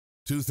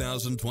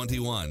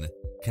2021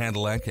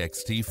 Cadillac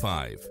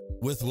XT5.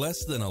 With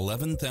less than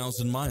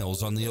 11,000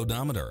 miles on the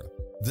odometer,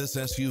 this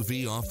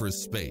SUV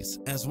offers space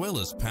as well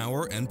as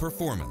power and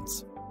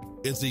performance.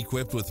 It's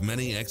equipped with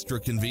many extra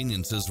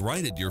conveniences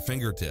right at your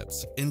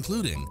fingertips,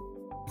 including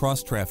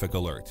cross-traffic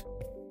alert,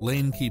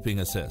 lane keeping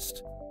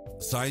assist,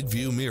 side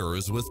view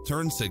mirrors with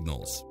turn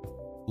signals,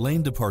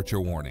 lane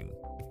departure warning,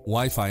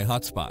 Wi-Fi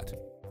hotspot,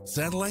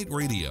 satellite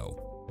radio,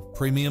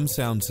 premium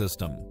sound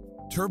system,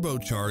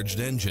 turbocharged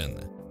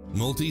engine,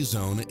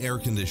 multi-zone air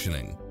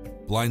conditioning,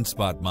 blind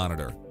spot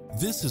monitor.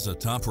 This is a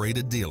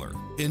top-rated dealer.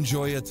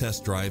 Enjoy a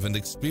test drive and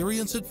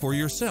experience it for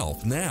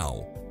yourself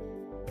now.